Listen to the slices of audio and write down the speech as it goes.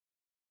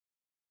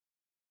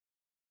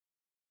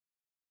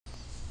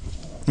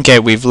Okay,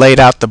 we've laid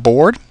out the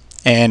board,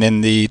 and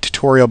in the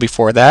tutorial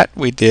before that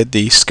we did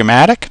the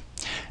schematic.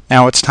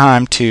 Now it's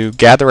time to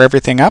gather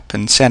everything up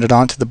and send it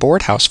on to the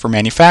board house for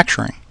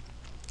manufacturing.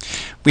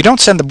 We don't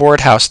send the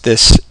board house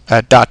this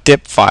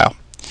 .dip file.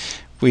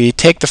 We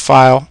take the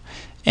file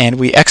and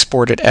we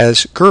export it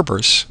as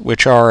Gerbers,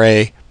 which are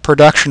a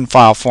production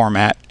file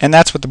format, and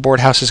that's what the board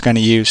house is going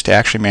to use to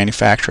actually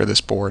manufacture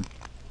this board.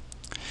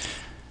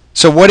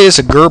 So what is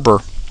a Gerber?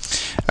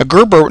 A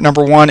Gerber,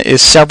 number one,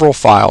 is several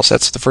files.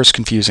 That's the first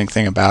confusing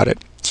thing about it.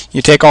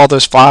 You take all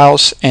those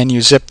files and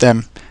you zip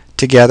them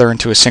together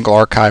into a single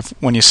archive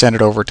when you send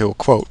it over to a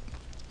quote.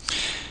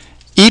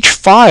 Each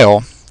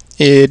file,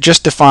 it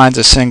just defines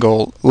a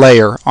single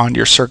layer on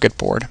your circuit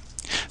board.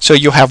 So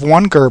you'll have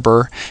one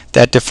Gerber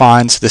that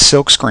defines the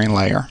silkscreen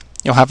layer.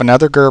 You'll have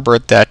another Gerber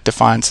that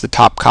defines the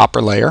top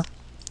copper layer.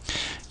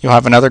 You'll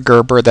have another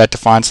Gerber that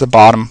defines the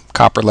bottom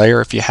copper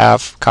layer if you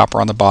have copper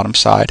on the bottom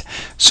side,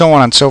 so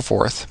on and so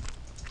forth.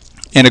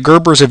 And a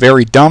Gerber is a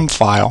very dumb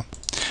file.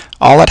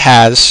 All it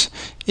has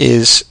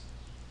is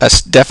a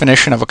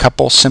definition of a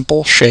couple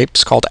simple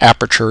shapes called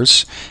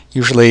apertures,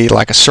 usually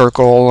like a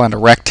circle and a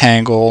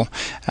rectangle.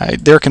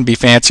 There can be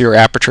fancier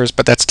apertures,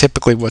 but that's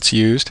typically what's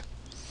used.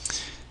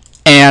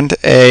 And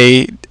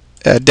a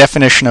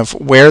definition of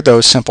where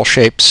those simple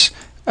shapes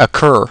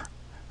occur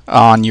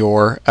on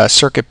your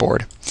circuit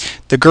board.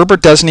 The Gerber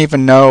doesn't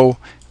even know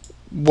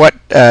what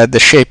the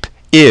shape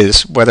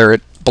is, whether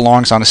it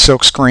belongs on a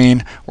silk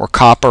screen or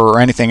copper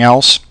or anything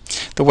else.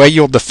 The way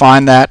you'll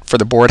define that for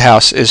the board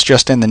house is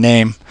just in the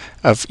name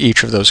of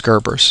each of those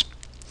Gerbers.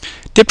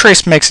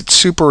 Diptrace makes it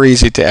super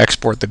easy to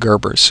export the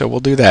Gerbers, so we'll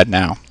do that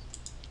now.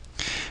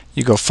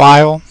 You go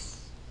File,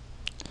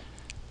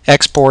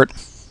 Export,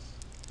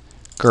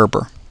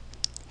 Gerber.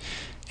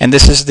 And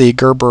this is the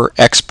Gerber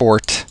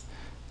export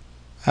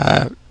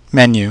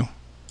menu.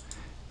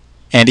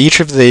 And each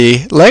of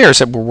the layers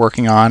that we're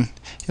working on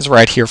is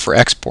right here for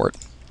export.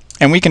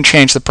 And we can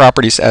change the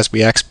properties as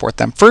we export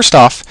them. First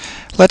off,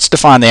 let's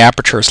define the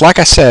apertures. Like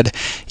I said,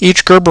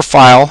 each Gerber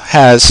file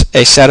has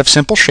a set of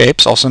simple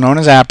shapes, also known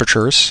as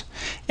apertures,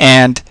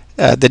 and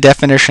the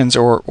definitions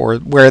or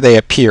where they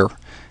appear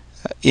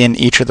in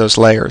each of those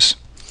layers.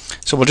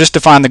 So we'll just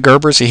define the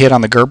Gerbers. You hit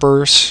on the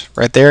Gerbers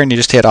right there and you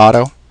just hit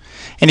auto.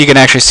 And you can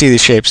actually see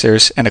these shapes.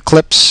 There's an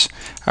ellipse,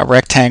 a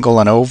rectangle,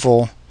 an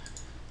oval,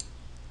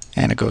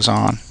 and it goes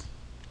on.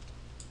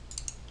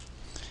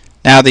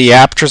 Now the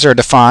apertures are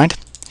defined.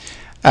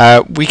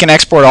 We can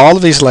export all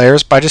of these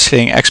layers by just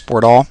hitting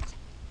export all.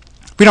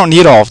 We don't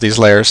need all of these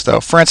layers though.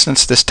 For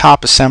instance, this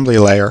top assembly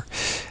layer,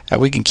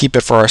 we can keep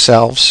it for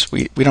ourselves.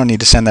 We don't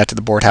need to send that to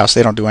the board house.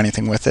 They don't do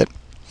anything with it.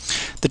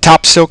 The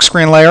top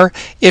silkscreen layer,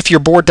 if your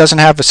board doesn't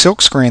have a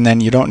silkscreen,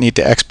 then you don't need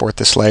to export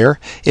this layer.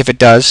 If it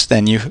does,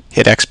 then you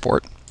hit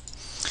export.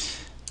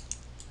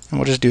 And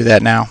we'll just do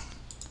that now.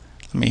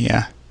 We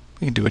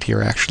can do it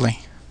here actually.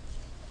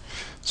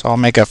 So I'll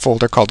make a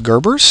folder called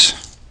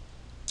Gerbers.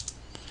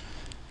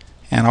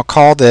 And I'll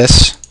call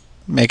this,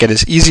 make it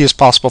as easy as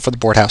possible for the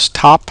board house,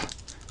 top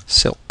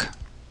silk.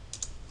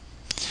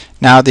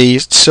 Now the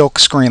silk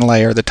screen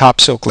layer, the top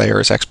silk layer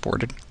is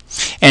exported.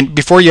 And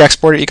before you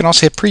export it, you can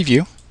also hit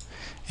preview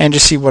and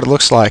just see what it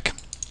looks like.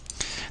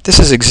 This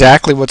is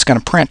exactly what's going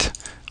to print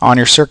on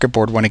your circuit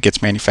board when it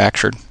gets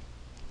manufactured.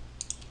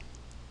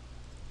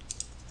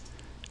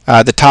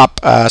 The top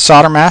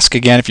solder mask,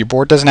 again, if your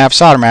board doesn't have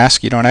solder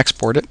mask, you don't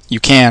export it. You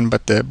can,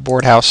 but the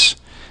board house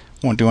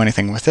won't do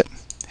anything with it.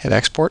 Hit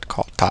export,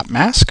 call it top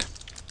mask.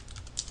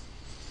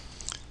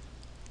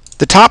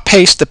 The top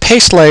paste, the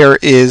paste layer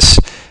is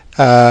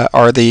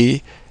are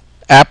the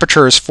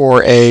apertures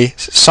for a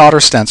solder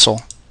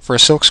stencil, for a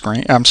silk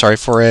screen. I'm sorry,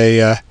 for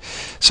a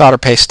solder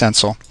paste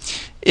stencil.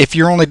 If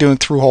you're only doing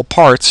through-hole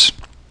parts,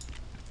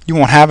 you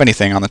won't have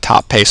anything on the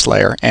top paste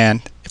layer.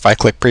 And if I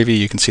click preview,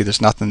 you can see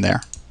there's nothing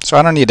there. So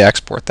I don't need to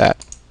export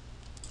that.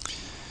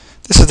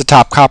 This is the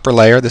top copper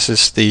layer. This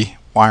is the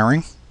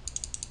wiring.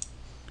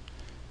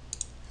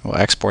 We'll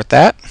export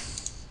that.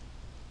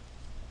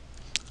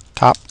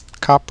 Top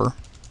copper.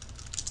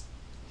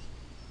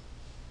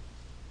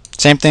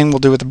 Same thing we'll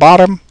do with the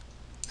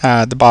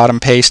bottom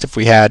paste if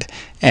we had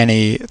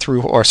any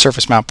through or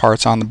surface mount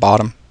parts on the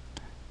bottom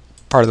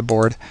part of the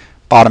board.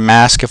 Bottom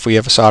mask if we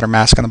have a solder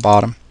mask on the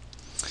bottom.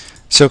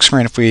 Silk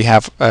screen if we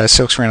have a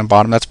silk screen on the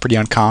bottom. That's pretty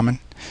uncommon.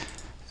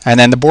 And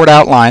then the board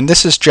outline,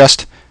 this is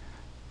just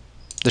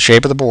the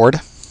shape of the board.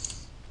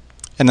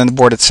 And then the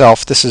board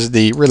itself, this is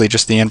really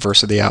just the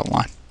inverse of the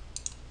outline.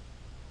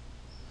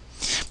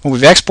 When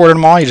we've exported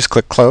them all, you just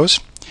click close.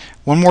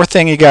 One more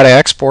thing you got to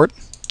export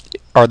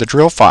are the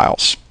drill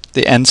files,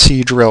 the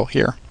NC drill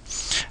here.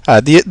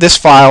 This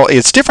file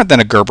is different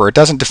than a Gerber. It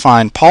doesn't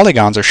define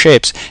polygons or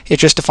shapes. It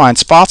just defines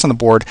spots on the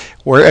board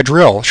where a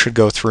drill should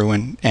go through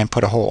and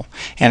put a hole.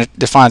 And it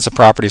defines the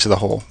properties of the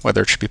hole,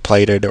 whether it should be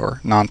plated or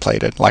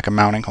non-plated, like a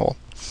mounting hole.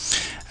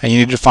 And you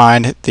need to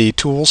define the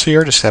tools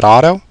here. Just hit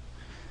auto,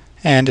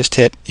 and just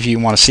hit, if you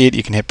want to see it,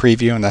 you can hit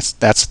preview, and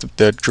that's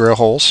the drill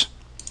holes.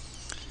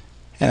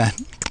 And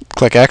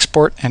click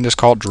export and just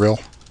call it drill.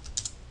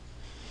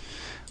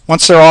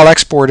 Once they're all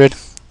exported,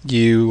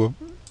 you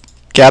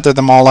gather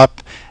them all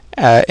up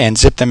and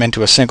zip them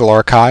into a single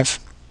archive,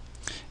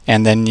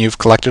 and then you've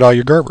collected all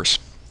your Gerbers.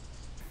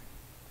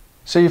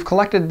 So you've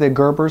collected the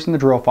Gerbers in the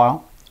drill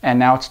file, and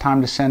now it's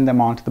time to send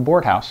them on to the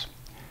board house.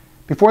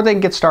 Before they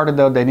can get started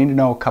though, they need to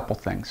know a couple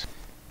things.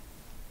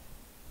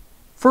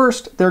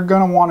 First, they're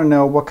going to want to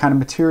know what kind of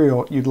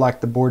material you'd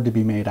like the board to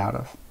be made out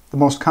of. The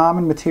most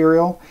common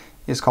material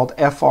is called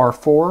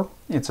FR4.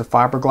 It's a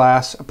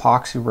fiberglass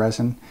epoxy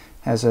resin,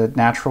 has a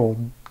natural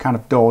kind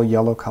of dull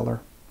yellow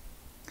color.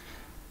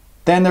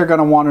 Then they're going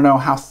to want to know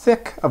how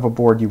thick of a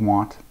board you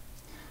want.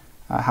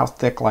 How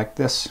thick like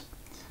this.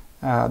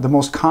 The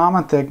most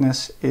common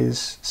thickness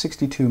is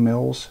 62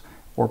 mils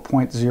or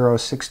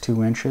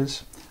 0.062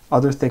 inches.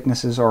 Other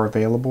thicknesses are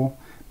available,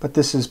 but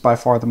this is by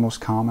far the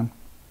most common.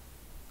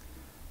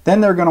 Then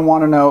they're going to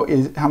want to know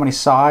how many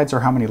sides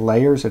or how many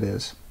layers it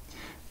is.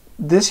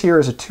 This here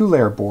is a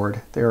 2-layer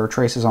board. There are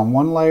traces on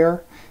one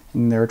layer,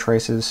 and there are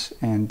traces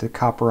and the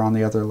copper on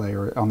the other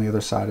layer on the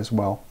other side as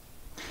well.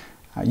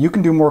 You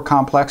can do more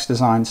complex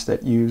designs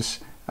that use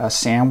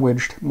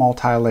sandwiched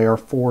multi-layer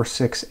 4,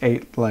 6,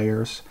 8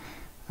 layers,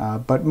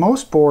 but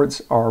most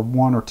boards are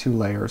 1 or 2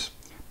 layers.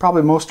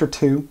 Probably most are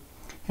 2,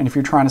 and if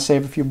you're trying to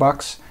save a few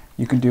bucks,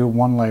 you can do a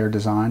 1-layer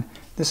design.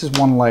 This is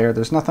 1 layer.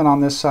 There's nothing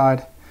on this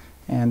side,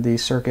 and the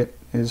circuit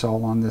is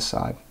all on this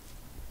side.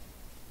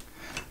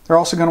 They're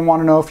also going to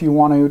want to know if you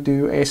want to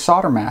do a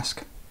solder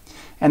mask,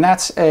 and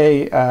that's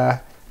a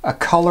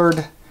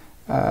colored,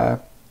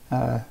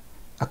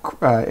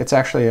 it's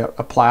actually a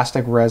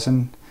plastic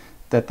resin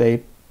that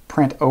they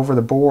print over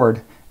the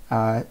board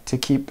to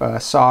keep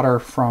solder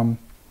from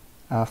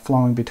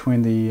flowing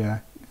between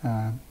the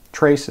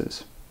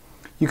traces.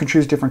 You can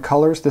choose different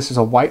colors. This is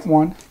a white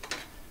one.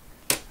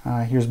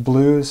 Here's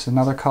blue is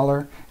another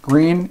color.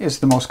 Green is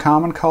the most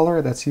common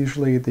color. That's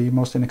usually the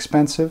most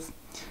inexpensive.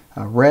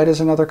 Red is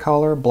another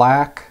color.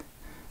 Black.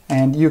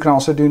 And you can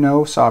also do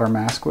no solder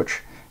mask,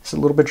 which is a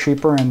little bit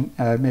cheaper and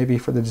maybe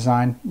for the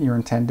design you're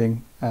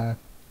intending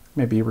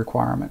maybe a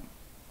requirement.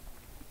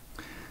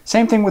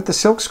 Same thing with the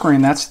silk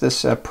screen. That's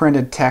this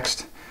printed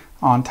text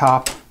on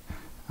top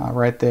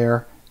right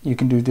there. You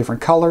can do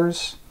different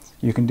colors.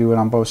 You can do it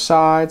on both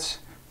sides.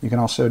 You can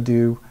also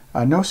do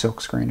no silk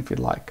screen if you'd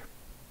like.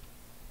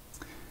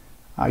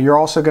 You're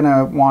also going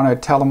to want to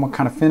tell them what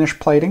kind of finish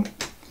plating.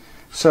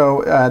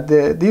 So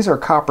these are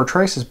copper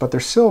traces, but they're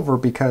silver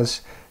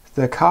because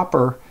the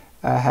copper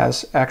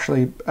has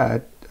actually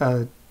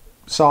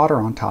solder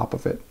on top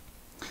of it.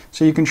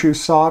 So you can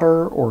choose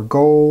solder or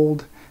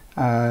gold,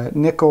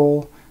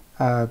 nickel,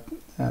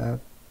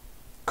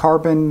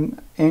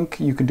 carbon ink.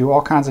 You can do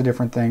all kinds of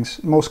different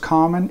things. Most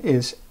common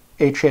is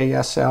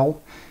HASL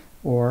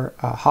or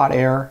hot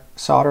air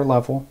solder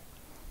level.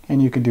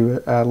 And you can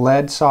do a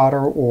lead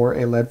solder or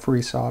a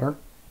lead-free solder.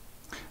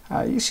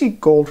 You see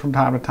gold from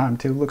time to time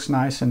too. Looks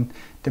nice, and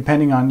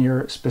depending on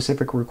your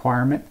specific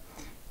requirement,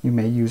 you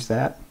may use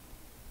that.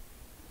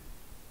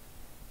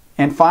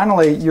 And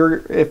finally,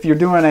 if you're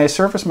doing a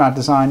surface mount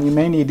design, you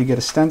may need to get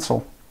a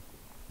stencil.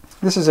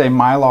 This is a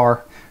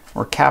Mylar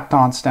or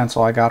Kapton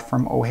stencil I got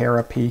from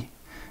O'Hara P.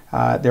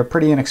 They're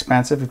pretty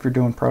inexpensive if you're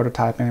doing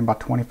prototyping, about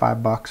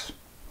 25 bucks.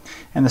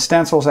 And the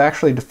stencil is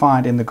actually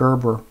defined in the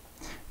Gerber.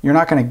 You're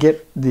not going to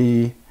get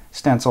the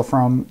stencil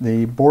from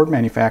the board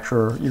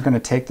manufacturer. You're going to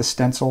take the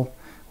stencil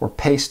or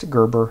paste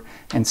Gerber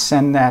and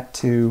send that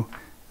to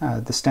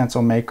the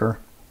stencil maker.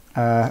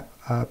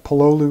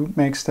 Pololu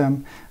makes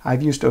them.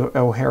 I've used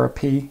O'Hara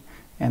P,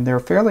 and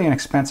they're fairly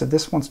inexpensive.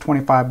 This one's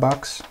 25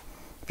 bucks.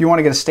 If you want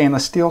to get a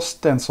stainless steel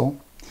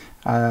stencil,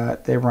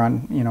 they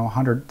run,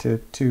 $100 to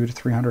 $200 to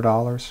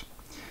 $300.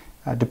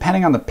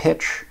 Depending on the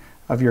pitch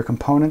of your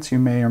components, you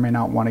may or may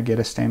not want to get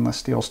a stainless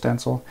steel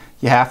stencil.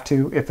 You have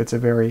to if it's a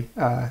very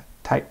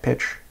tight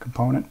pitch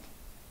component.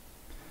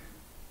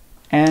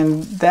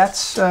 And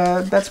that's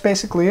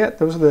basically it.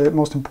 Those are the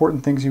most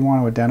important things you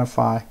want to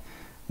identify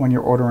when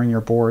you're ordering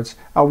your boards.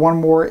 One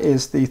more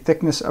is the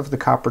thickness of the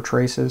copper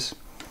traces.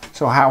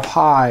 So how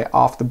high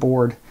off the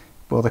board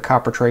will the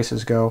copper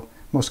traces go?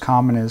 Most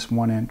common is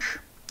 1 inch.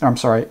 I'm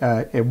sorry,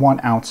 a 1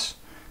 ounce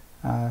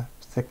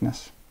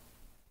thickness.